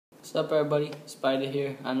What's up, everybody? Spyder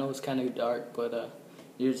here. I know it's kind of dark, but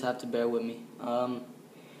you just have to bear with me.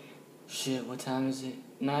 Shit, what time is it?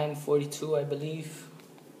 9:42, I believe.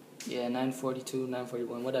 Yeah, 9:42,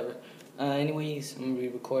 9:41, whatever. Anyways, I'm gonna be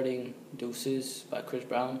recording Deuces by Chris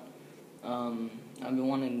Brown. I've been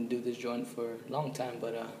wanting to do this joint for a long time,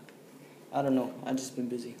 but I don't know. I've just been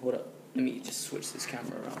busy. Hold up. Let me just switch this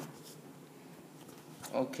camera around.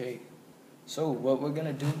 Okay. So what we're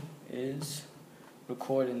gonna do is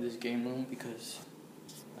record in this game room because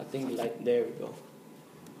I think there we go.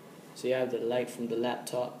 So you have the light from the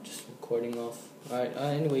laptop just recording off. Alright,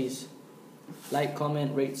 anyways, like,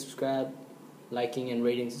 comment, rate, subscribe. Liking and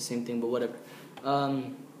rating is the same thing, but whatever.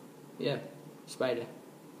 Yeah, Spyder.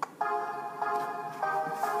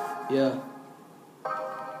 Yeah.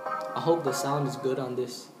 I hope the sound is good on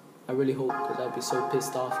this. I really hope, because I'd be so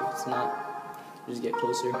pissed off if it's not. Just get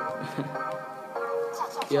closer.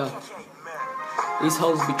 Yeah. These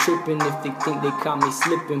hoes be tripping if they think they caught me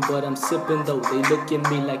slipping, but I'm sipping though. They look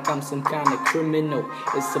at me like I'm some kind of criminal.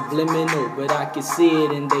 It's subliminal, but I can see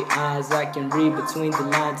it in their eyes. I can read between the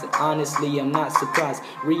lines, and honestly, I'm not surprised.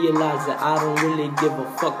 Realize that I don't really give a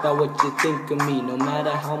fuck about what you think of me. No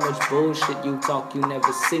matter how much bullshit you talk, you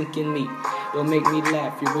never sink in me. Don't make me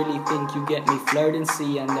laugh, you really think you get me flirting?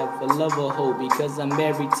 See, I never love a hoe because I'm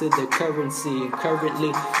married to the currency, and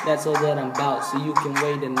currently, that's all that I'm about, so you can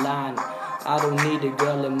wait in line. I don't need a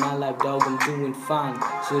girl in my life, dog, I'm doing fine.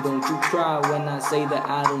 So don't you cry when I say that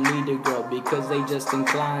I don't need a girl, because they just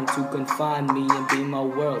inclined to confine me and be my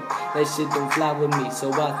world. That shit don't fly with me,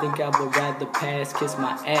 so I think I would rather pass. Kiss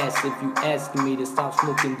my ass if you ask me to stop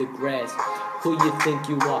smoking the grass. Who you think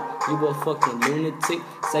you are? You a fucking lunatic?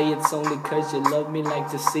 Say it's only cause you love me, like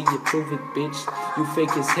to see you prove it, bitch. You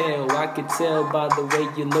fake as hell, I could tell by the way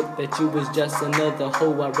you look that you was just another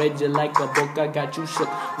hoe. I read you like a book, I got you shook.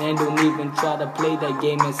 Man, don't even try to play that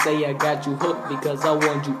game and say I got you hooked, because I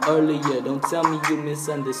warned you earlier. Don't tell me you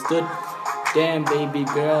misunderstood. Damn, baby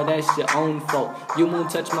girl, that's your own fault. You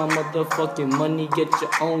won't touch my motherfucking money, get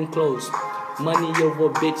your own clothes. Money over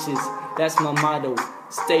bitches, that's my motto.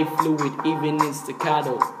 Stay fluid, even in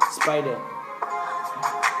staccato. Spyder.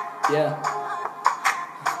 Yeah.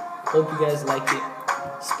 Hope you guys like it.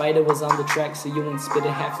 Spyder was on the track, so you ain't spit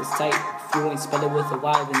it half as tight. If you ain't spell it with a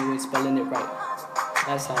Y, then you ain't spelling it right.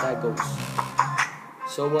 That's how that goes.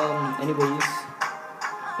 So, anyways,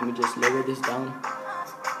 let me just lower this down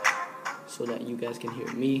so that you guys can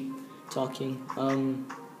hear me talking.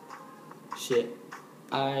 Shit.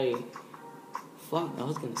 I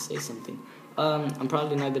was gonna say something. I'm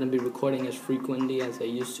probably not gonna be recording as frequently as I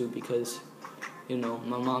used to because, you know,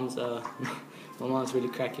 my mom's really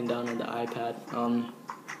cracking down on the iPad.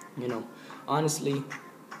 You know, honestly,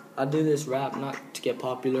 I do this rap not to get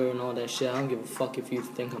popular and all that shit. I don't give a fuck if you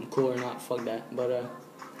think I'm cool or not. Fuck that. But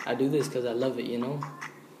I do this because I love it, you know.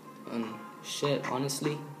 And shit,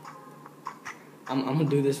 honestly, I'm gonna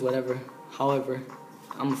do this whatever. However,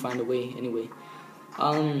 I'm gonna find a way anyway.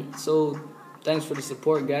 So thanks for the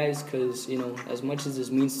support, guys, because, you know, as much as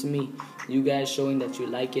this means to me, you guys showing that you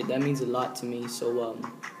like it, that means a lot to me. So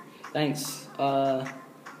thanks.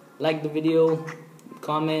 Like the video,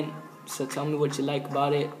 comment, so tell me what you like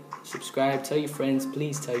about it. Subscribe, tell your friends,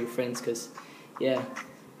 please tell your friends, because yeah,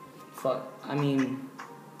 fuck, I mean,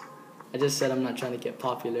 I just said I'm not trying to get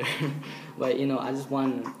popular. But, you know, I just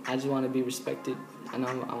want to be respected, and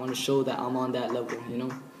I want to show that I'm on that level, you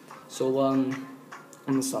know. So I'm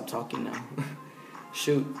gonna stop talking now.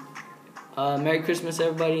 Shoot. Merry Christmas,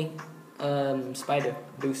 everybody. Spyder.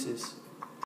 Deuces.